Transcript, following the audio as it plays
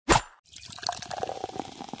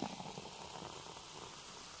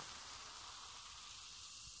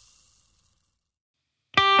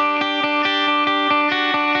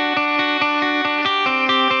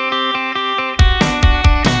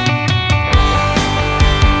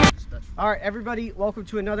All right, everybody, welcome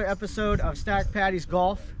to another episode of Stack Patties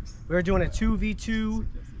Golf. We're doing a 2v2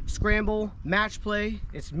 scramble match play.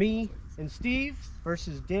 It's me and Steve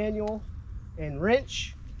versus Daniel and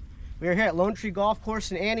Wrench. We're here at Lone Tree Golf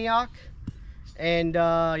Course in Antioch. And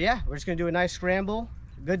yeah, we're just gonna do a nice scramble.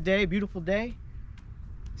 Good day, beautiful day.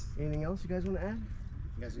 Anything else you guys want to add?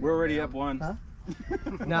 We're already up one. Huh?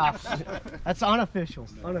 No, that's unofficial.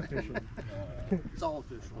 Unofficial. It's all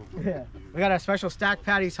official. Yeah, we got a special Stack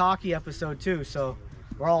Patties hockey episode too, so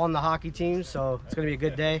we're all on the hockey team, so it's gonna be a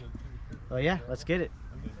good day. So yeah, let's get it.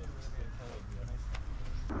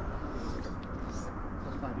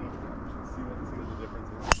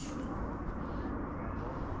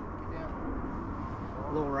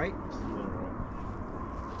 A little right.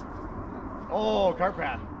 Oh, cart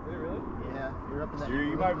path. Did it really? Yeah, you're up in that.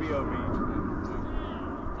 You might be OB.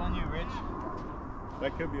 It's on you, Rich.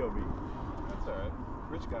 That could be OB. That's alright.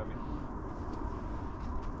 Rich got me.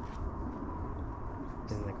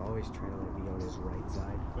 And like always try to like be on his right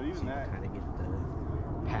side. But even so you that kind of get the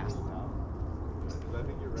path. But I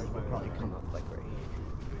think you're right. He'll probably come up like right here.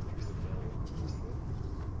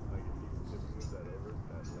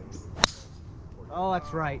 Oh,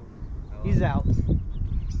 that's right. He's out.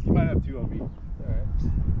 You might have two OB. It's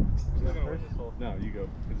alright. No, you go.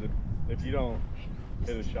 Because if you don't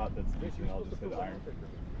hit a shot that's decent, I'll just hit iron.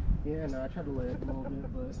 Yeah, no, I tried to lay it a little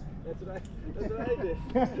bit, but That's what I did.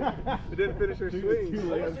 We didn't finish our swings.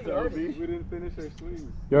 We didn't finish our swings.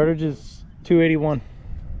 Yardage is 281.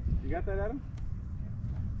 You got that, Adam?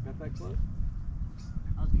 Got that close?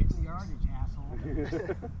 I was getting the yardage, asshole.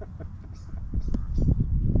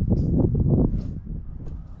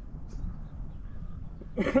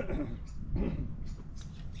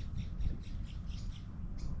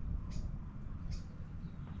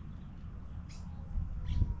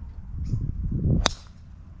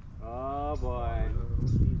 Oh boy.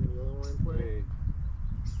 Wait.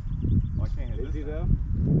 Well, I can't hit this though?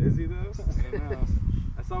 Is he though? I don't know.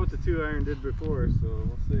 I saw what the 2-iron did before, so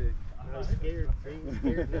we'll see. I was scared. Being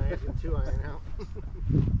scared now, I get 2-iron out.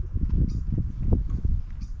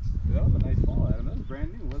 That was a nice ball, Adam. That was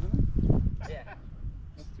brand new, wasn't it? Yeah.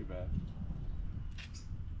 That's too bad.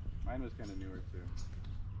 Mine was kind of newer too.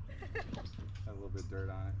 Had a little bit of dirt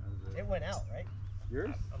on it. That was It went out, right?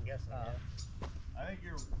 Yours? I'm guessing. Yeah. I think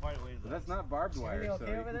you're quite a ways But that's not barbed wire, You so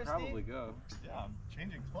okay you over can there, probably Steve? go. Yeah, I'm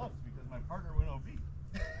changing clubs because my partner went OB.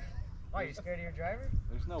 Why, you scared of your driver?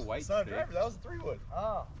 There's no white It's not a stick. driver, that was a 3-wood.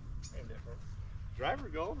 Oh. Same difference. Driver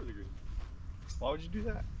would go over the green. Why would you do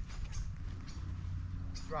that?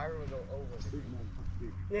 Driver would go over the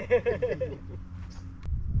green.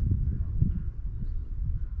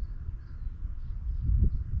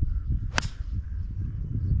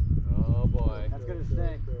 Oh boy. That's gonna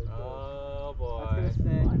stay. Oh boy. That's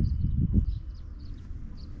gonna stay.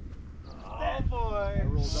 Oh boy. I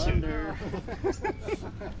rolled under.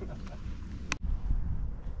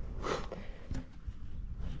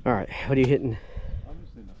 All right, what are you hitting? I'm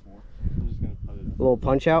just hitting a 4. I'm just gonna put it A little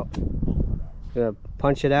punch out? Gonna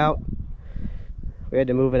punch it out. We had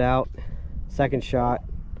to move it out. Second shot.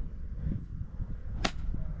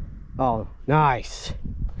 Oh, nice.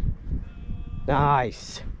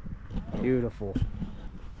 Nice. Beautiful.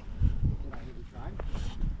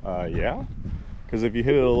 Yeah. Because if you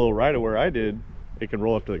hit it a little right of where I did, it can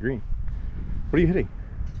roll up to the green. What are you hitting?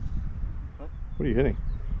 Huh? What are you hitting?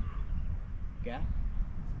 Yeah.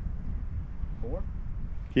 4?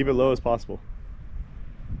 Keep it low as possible.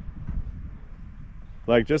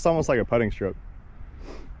 Like just almost like a putting stroke.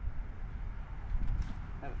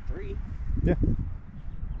 I have a 3. Yeah.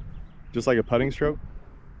 Just like a putting stroke.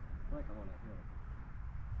 I feel like I want to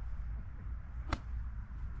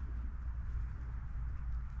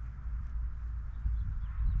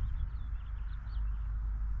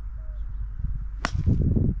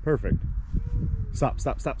hit. Perfect. Stop,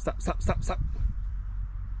 stop, stop, stop, stop, stop, stop.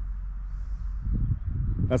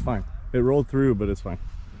 That's fine. It rolled through, but it's fine.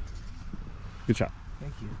 Good shot.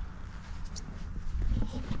 Thank you.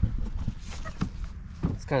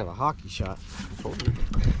 It's kind of a hockey shot.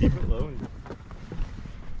 Keep it low.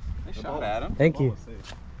 Nice shot, Adam. Thank you.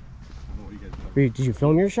 Did you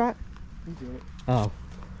film your shot? I'm doing it. Oh.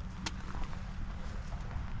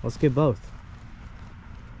 Let's get both.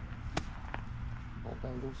 Both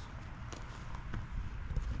angles.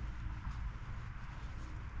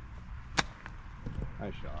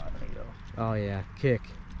 Nice shot. There you go. Oh yeah, kick.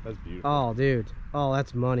 That's beautiful. Oh dude. Oh,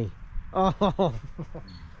 that's money. Oh,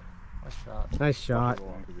 Nice shot. nice shot.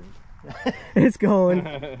 It's going.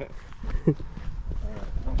 Alright.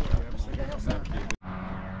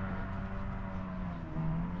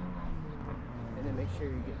 And then make sure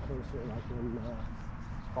you get closer, like when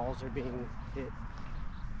balls are being hit.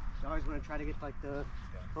 You always want to try to get like the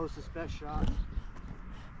closest best shot. Alright,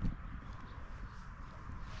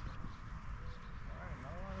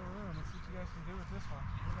 not a lot of room. Let's see what you guys can do with this one.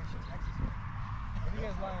 What are you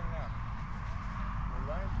guys lining now?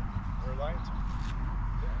 We're lined.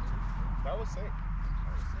 Yeah. That was sick.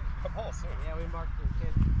 That ball was sick. Yeah, we marked the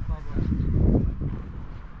kid bubble.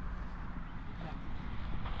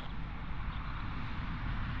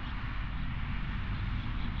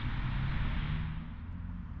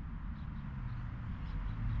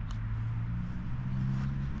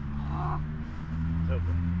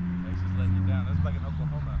 Thanks just letting you down. That's like an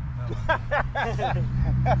Oklahoma.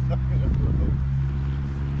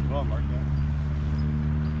 Well, mark that.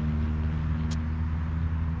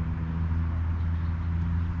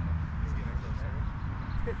 He's getting closer.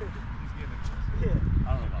 He's getting closer. I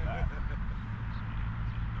don't know about that.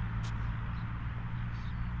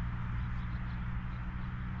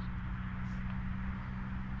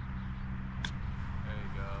 There you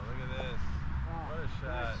go. Look at this. What a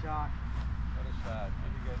shot. Nice shot. What a shot.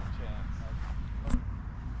 Give you guys a chance.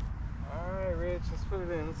 Alright, Rich, let's put it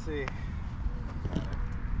in. Let's see.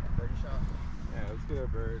 Birdie shot. Yeah, let's get our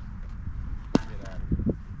bird. Get out of here.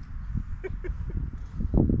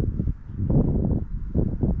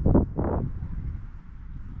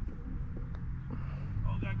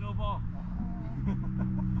 Oh, gotta go ball.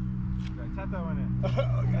 Right, tap that one in.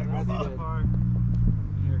 Gotta go That's ball. the park.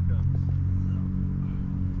 And here it comes. A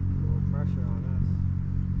little pressure on us.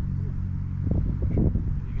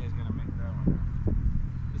 You guys gotta make that one.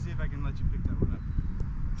 Let's see if I can let you pick that one up.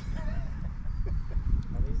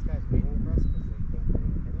 Are these guys waiting for us because they think they're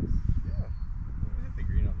going to hit us? Yeah. We hit the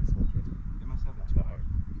green on this whole trip. They must have it too hard.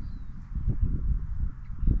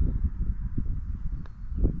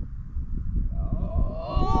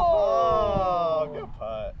 Oh, good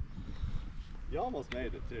putt. You almost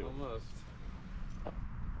made it too. Almost. Am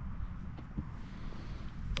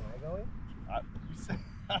I going? You said,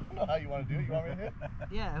 I don't know how you want to do it. You want me to hit?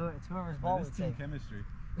 Yeah, it's whoever's ball This would team take. chemistry.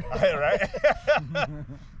 Right?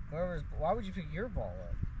 Whoever's. Why would you pick your ball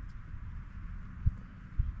up?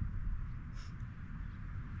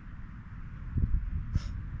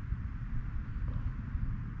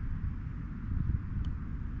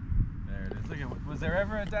 There it is. Look at. Was there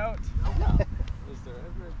ever a doubt? No. Was there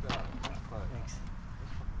ever a doubt? Thanks.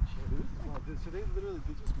 So they literally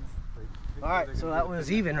just. All right, so that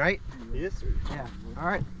was even, right? Yes, sir. Yeah. All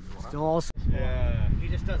right. Still all. Yeah. He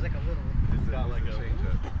just does like a little. It's got like a change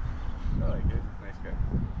up. I like it. Nice guy.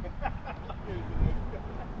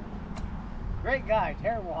 Great guy,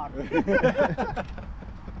 terrible hockey.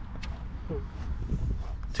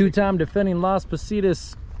 Two-time defending Las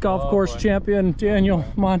Positas golf Oh, course boy. champion Daniel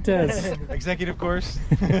Montez. Executive course.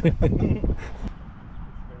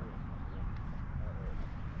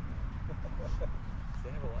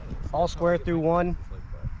 All square through one.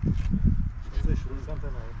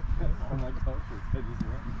 Something like from like culture.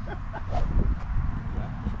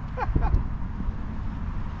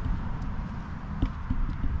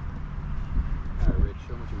 Alright, Rich,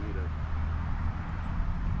 show them what you made of.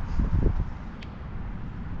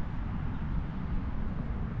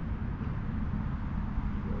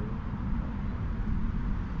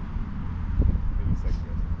 Maybe six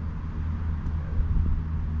guys.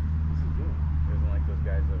 This is good. Isn't like those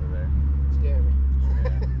guys over there. Scare me.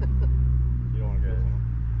 You don't want to go to someone?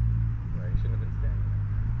 Right, you shouldn't have been standing there.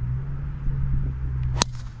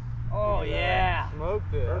 Oh yeah.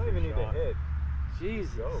 Smoked it. I don't even need to shot. hit.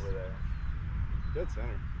 Jesus. Go over there. Dead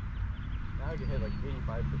center. Now I can hit like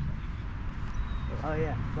 85%. Oh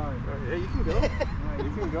yeah. Sorry. Yeah, you can go.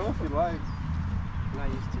 You can go if you like. I'm not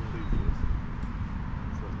used to it. Please do this.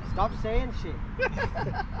 Stop saying shit.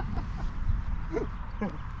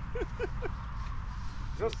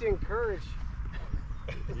 Just to encourage.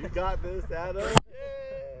 You got this, Adam.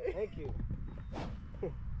 Yay! Thank you.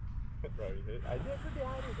 Bro, you hit. I did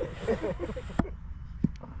behind you.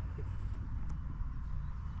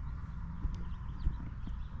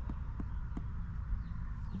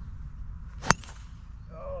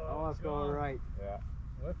 Oh, it's going right. Yeah.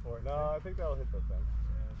 Went for it. No, I think that'll hit the thing.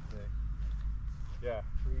 Yeah.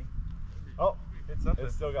 Free. Oh, Hit something.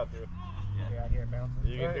 it still got through. You're out here bouncing.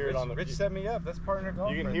 You can hear it on the. Rich set me up. That's partner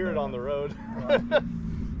golf. You can right hear it there. on the road.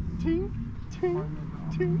 Ting, ting,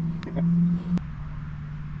 ting.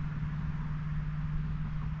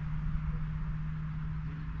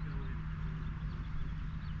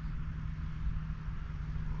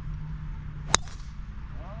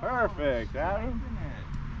 Perfect, Adam.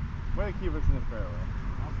 Way to keep us in the fairway.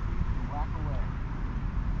 Whack away.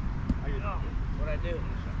 What'd I do?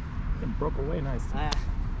 Broke away nice.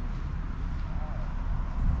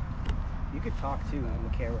 You could talk too on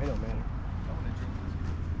the camera. It don't matter.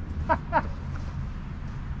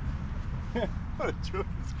 What a joke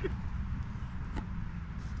is good.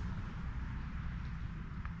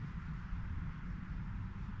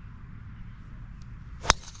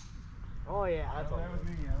 Oh yeah, that's all. That was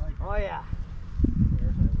me. I like it. Oh yeah.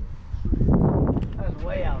 That was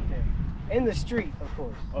way out there. In the street, of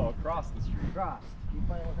course. Oh, across the street. Cross. You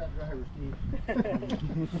playing with that driver, Steve?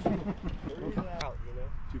 Out, you know?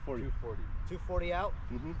 240. 240. 240 out?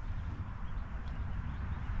 Mm-hmm.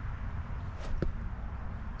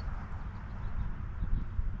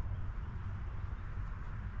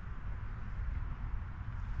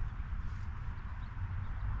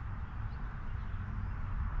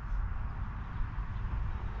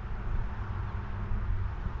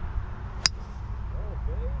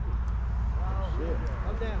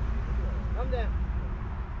 Come down. Come down.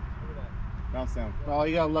 Bounce down. Oh,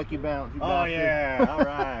 you got a lucky bounce. You Oh bastard. yeah, all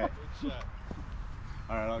right. Good shot.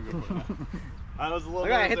 All right, I'll go for it. I was a little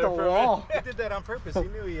Look, I nervous hit there the for a wall. He did that on purpose. He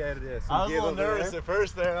knew he had this. I was a little nervous at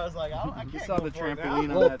first there. I was like, I can't You saw go the for it now. trampoline on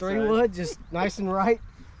Little that 3-wood, just nice and right.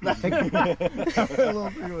 A little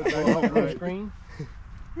 3-wood nice and right. Screen.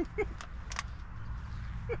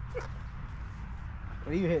 What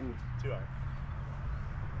are you hitting? 2-iron.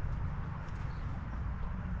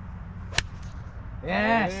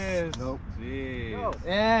 Yes. There it is. Nope. Jeez. No. Oh,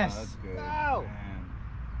 Yes. that's good. No. Man.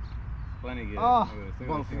 Plenty good. Oh. Look at this.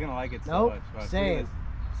 Look at this. He's gonna like it so Nope. much. Watch, Same. look at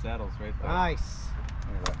this. Settles right there. Nice.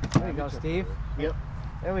 Look at that. There you go, Steve. Yep.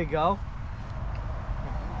 There we go.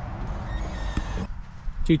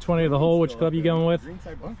 220 the hole. Which club you going with? Green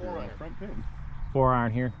side bunker, front pin.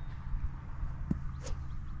 4-iron here.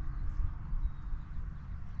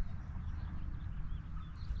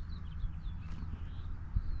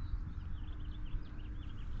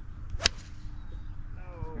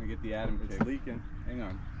 Gonna get the atom It's kick. leaking. Hang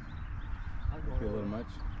on. Feel a little much.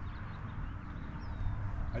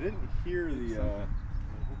 I didn't hear the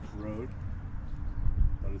road,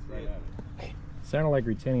 but it's right at it. Sounded like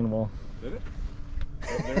retaining wall. Did it?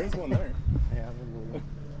 Oh, there is one there. Yeah,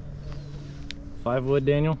 5-wood,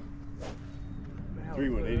 Daniel.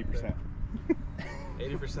 3-wood, 80%.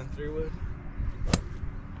 80% 3-wood. I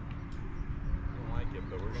don't like it,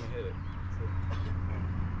 but we're gonna hit it.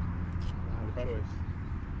 Not a choice.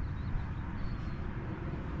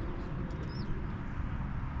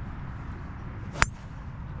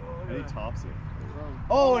 And he tops it.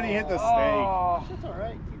 Oh, and he hit the stake. That's all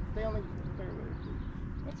right. Stay on the fairway.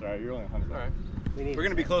 That's all right. You're only 100. All right. We needed We're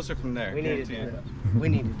gonna be closer from there. We needed guarantee it. that. We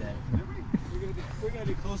needed that. We're gonna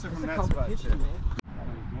be closer from that competition, spot. man.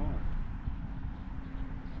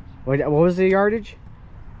 Too. What was the yardage?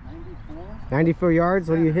 94. 94 yards.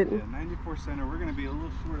 What are you Yeah, hitting? 94 center. We're gonna be a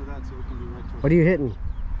little short of that, so we can be right towards. What are you hitting?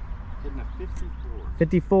 Hitting a 54.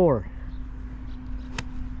 54.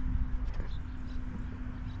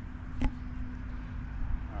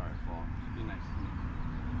 All right, Paul. Be nice.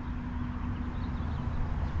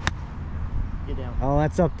 Get down. Oh,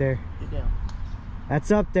 that's up there. Get down.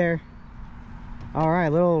 That's up there. All right,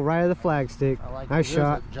 little right of the flag stick. I like Nice it.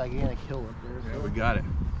 shot. There's a gigantic hill up there. Yeah, we got it.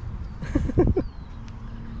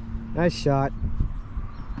 Nice shot.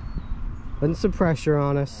 Putting some pressure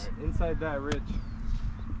on us. All right, inside that ridge.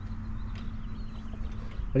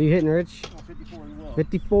 What are you hitting, Rich? 54 as well.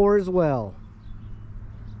 54 as well.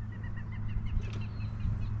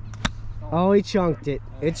 Oh, he chunked it.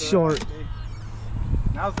 It's short.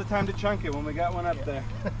 Now's the time to chunk it when we got one up there.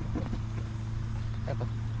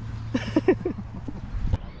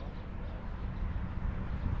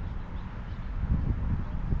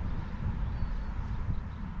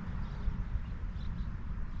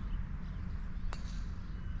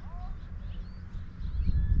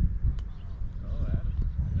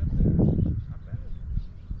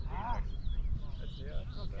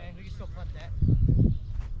 Okay, we can still putt that.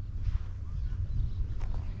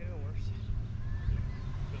 Could have been worse.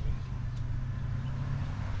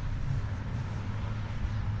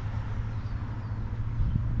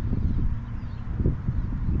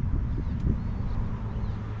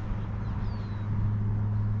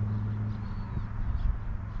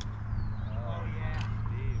 Oh yeah.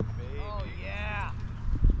 Oh yeah.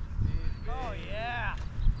 Oh yeah.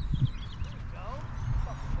 There we go.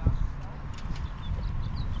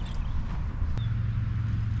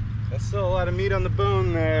 That's still a lot of meat on the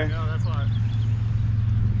bone there. No, that's why.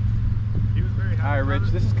 He was very happy. All right,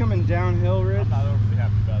 Rich. This is coming downhill, Rich. I'm not overly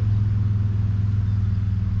happy about it.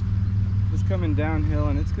 This is coming downhill,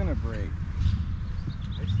 and it's gonna break.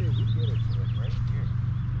 I say we get it to like right here.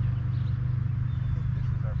 This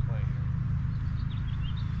is our play here.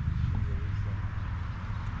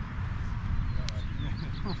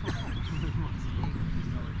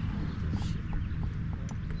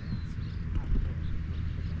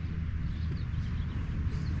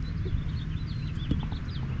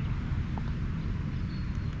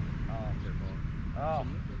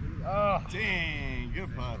 Oh, dang,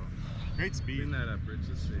 good putt. Great speed. Clean that up, Rich.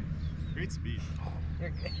 Let's see. Great speed. Yeah,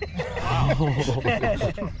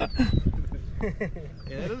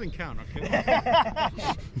 that doesn't count, okay?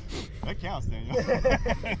 That counts, Daniel.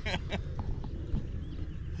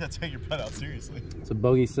 You gotta take your putt out seriously. It's a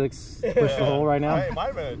bogey 6. Push the hole right now. It might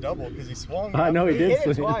have been a double because he swung. I know he did hit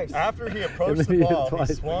it swing. twice. After he approached the He hit it ball, he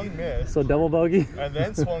twice. swung, missed, So double bogey. and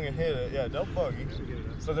then swung and hit it. Yeah, double bogey.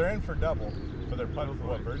 So they're in for double, but they're putting for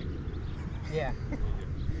what, birdie? Yeah.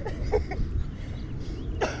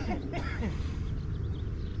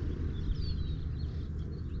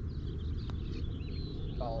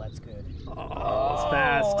 Oh, that's good. Oh, it's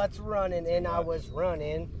fast. Oh, that's running, and I was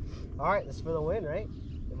running. All right, this is for the win, right?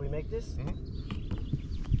 If we make this? You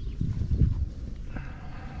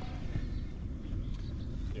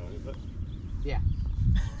want me to put? Yeah.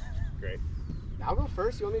 Great. I'll go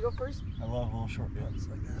first. You want me to go first? I love little short putts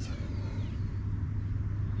like this.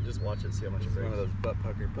 Just watch it, see how much it breaks. One of those butt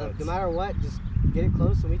pucker Look, putts. no matter what, just get it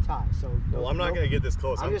close and we tie. So. Well, I'm not gonna get this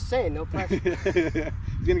close. I'm just saying, no pressure. He's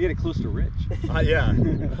gonna get it close to Rich. Yeah,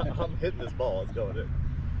 I'm hitting this ball. It's going in.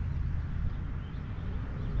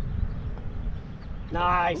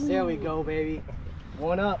 Nice. There we go, baby.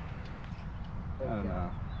 One up. I don't know.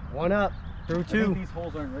 One up. Through I think 2. these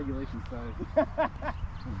holes aren't regulation size. I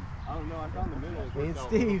don't know. I found the middle. Me and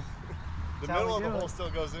Steve. The That's how middle we of the do it. hole still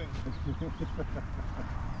goes in.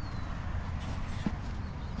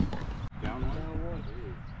 Down one.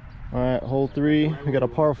 All right, hole 3. We got a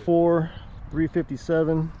par 4,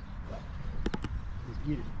 357. Let's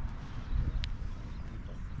get it.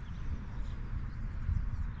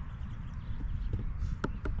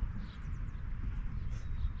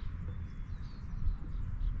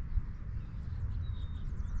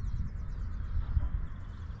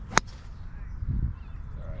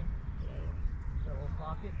 Double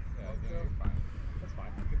pocket. Yeah, you're fine. That's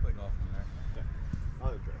fine. You can play golf from there. I'll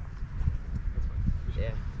try. That's fine.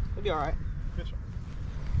 Yeah. It'll be all right. Good shot.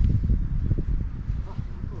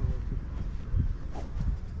 A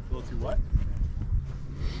little too what?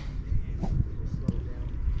 Slow it down.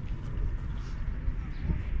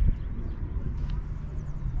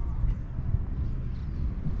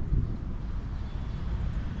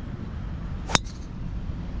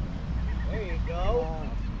 There you go.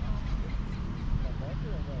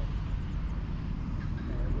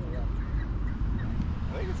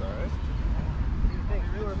 I think it's all right. What do you think,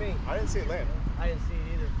 you or me? I didn't see it land. I didn't see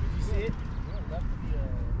it either. Did you see it?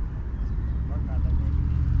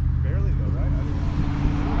 Barely though, right?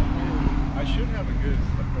 I should have a good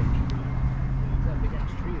approach. That big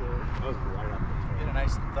ass tree there. That was right off the toe. Get a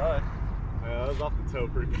nice thud. Yeah, that was off the toe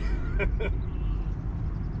pretty good. I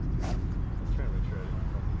was trying to make sure I didn't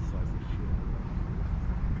fucking slice the shit out of that.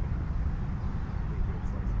 Pretty good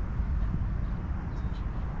slice.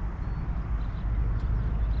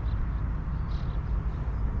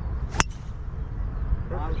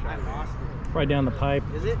 I lost it. Right down the pipe.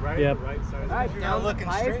 Is it? Right, Yep. right side. Right You're down not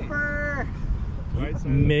looking straight. Piper. Right side.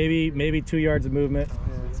 Maybe 2 yards of movement.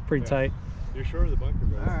 It's pretty tight. You're sure of the bunker,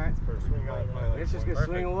 bro. All right. It's perfect. Swing out, probably It's just gonna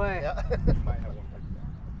swing away. Yeah. Might have one pick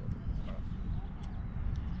down.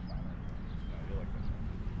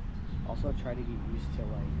 Also, try to get used to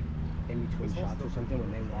like in between shots or something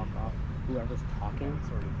when they walk off. Whoever's talking,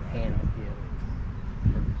 hand the field.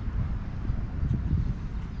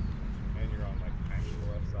 And you're on like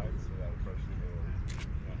actual left side, so that approach should be a little easy.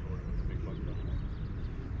 You don't have to worry about the big bunker.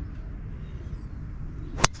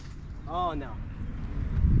 Oh no.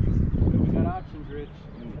 We got options, Rich.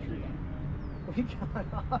 In the tree. We got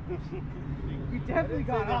options. We definitely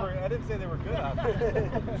got options. I didn't say they were good options.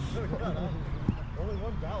 Only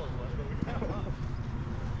one valid one, but we got options.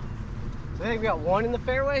 So I think we got one in the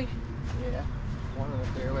fairway. Yeah. One on the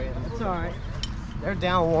fairway. That's all right. They're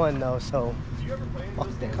down 1 though, so Did you ever play any of fuck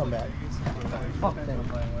those them. games? Come back. Fuck them.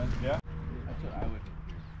 Yeah? That's what I would.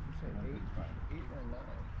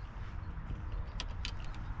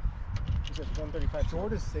 He says 135.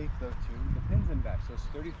 Short is safe though too. The pin's in back, so it's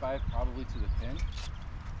 35 probably to the pin.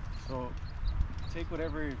 So take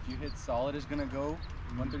whatever. If you hit solid is gonna go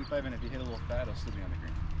 135, and if you hit a little fat, it'll still be on the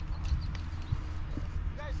green. You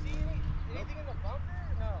guys see anything in the bunker?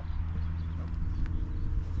 No.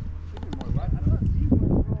 Should be more light. I don't see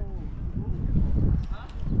one roll.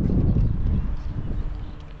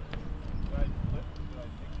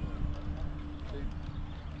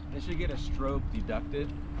 They should get a stroke deducted.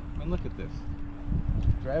 And look at this.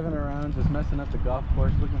 Driving around, just messing up the golf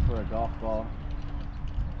course, looking for a golf ball.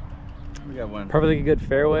 We got one. Perfectly good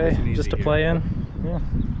fairway just to play in. Yeah.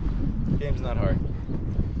 Game's not hard.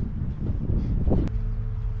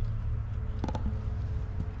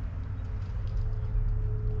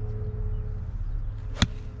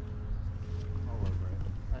 All over it.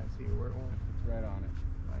 I see where it went. It's right on it.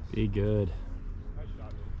 Nice. Be good.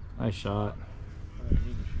 Nice shot. Need to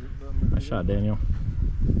shoot something. Nice shot, Daniel.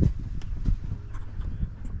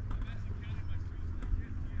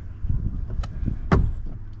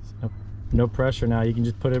 No pressure now. You can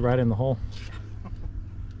just put it right in the hole.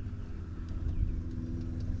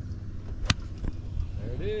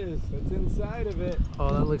 There it is. It's inside of it.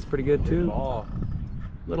 Oh, that looks pretty good too. Ball.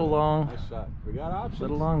 Little long. Nice shot. We got options.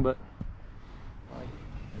 Little long, but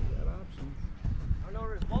We got options. I know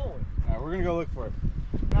where it's bowling. All right, we're gonna go look for it.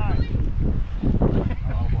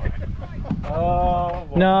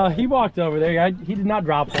 no, he walked over there. He did not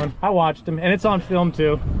drop one. I watched him, and it's on film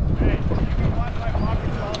too.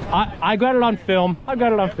 I got it on film. I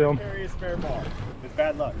got it on film. Carry a spare ball. It's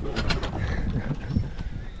bad luck.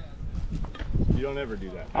 You don't ever do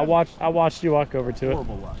that. I watched you walk over to it.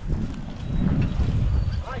 Horrible luck.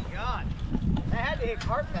 My God. That had to hit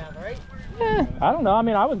cart path, right? Yeah, I don't know. I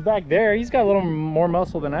mean, I was back there. He's got a little more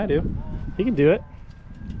muscle than I do. He can do it.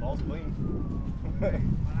 Ball's clean.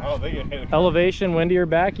 I don't think it hit it. Elevation, wind to your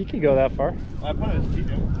back, you could go that far. I put it deep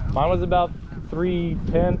in. Mine was about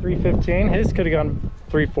 310, 315. His could have gone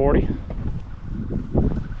 340.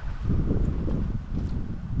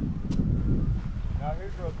 Now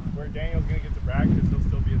here's where Daniel's gonna get the brag because he'll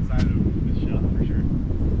still be inside of this shot for sure.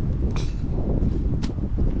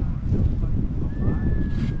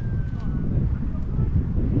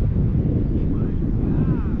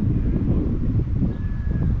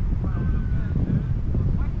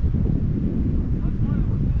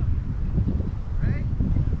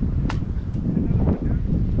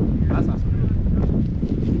 That's not so good.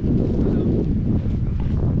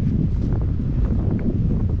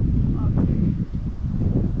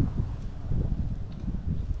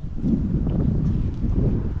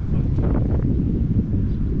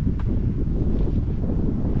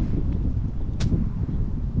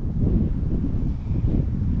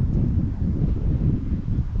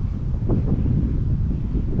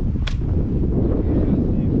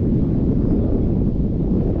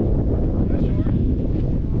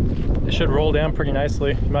 It should roll down pretty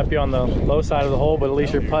nicely. You might be on the low side of the hole, but at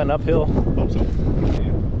least you're putting uphill. Hope so.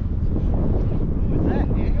 What's that,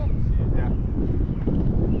 Daniel? Yeah.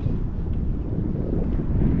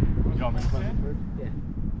 You want me to put it first? Yeah.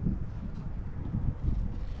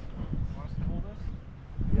 Want us to hold this?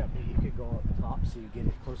 Yeah, but you could go up top so you get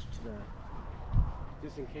it closer to the.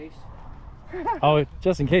 Just in case. Oh,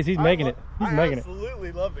 just in case he's making it. He's making it.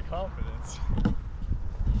 Absolutely love the confidence.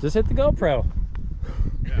 Just hit the GoPro.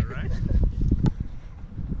 Yeah, right?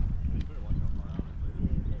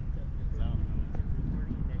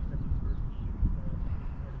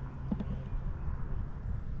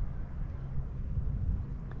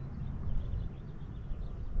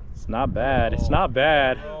 It's not bad. It's not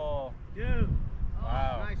bad. Oh, Dude.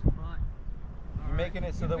 Wow. Nice putt. you're making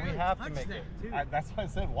it so that we have to Touch make that, it. too. That's why I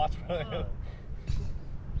said watch for it.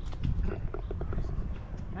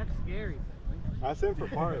 That's scary. I said for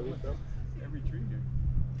par at least though. Every tree here.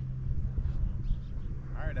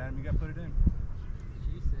 All right, Adam, you got to put it in.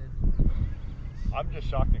 She said. I'm just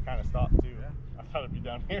shocked it kind of stopped too. Yeah. I thought it'd be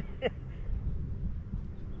down here.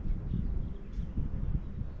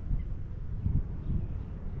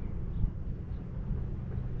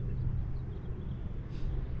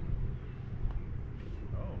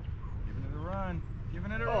 Oh, giving it a run.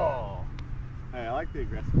 Giving it a run. Oh. Hey, I like the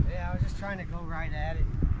aggressive. Yeah, I was just trying to go right at it.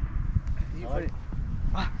 You I put like it.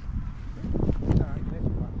 Ah. Alright, nice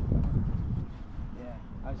one. Yeah,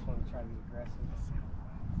 I just wanted to try to be aggressive.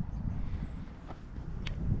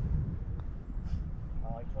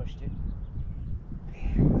 Oh, I pushed it. I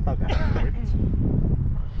thought that was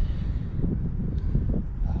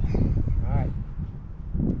Alright.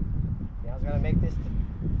 Yeah, I was gonna make this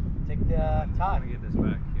take the I'm tie. going to get this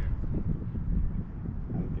back here.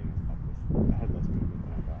 I didn't think it's about this. I had less movement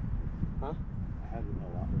than I thought. Huh? I had a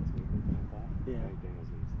lot less movement than I thought. Yeah. I think Daniel's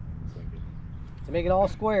gonna sink it. To make it all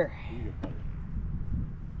square. You can putt it.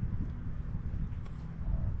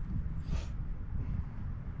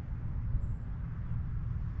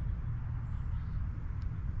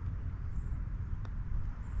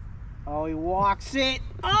 Oh, he walks it.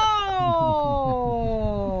 Oh!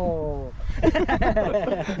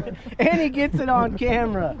 And he gets it on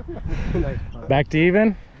camera. Nice putt. Back to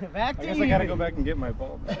even? Back to I guess you. I got to go back and get my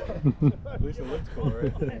ball back. At least it looks cool,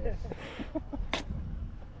 right?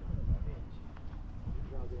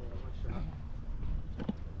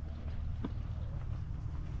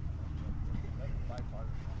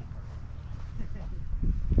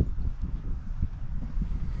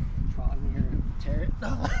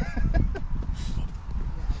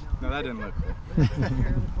 No, that didn't look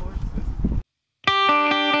cool.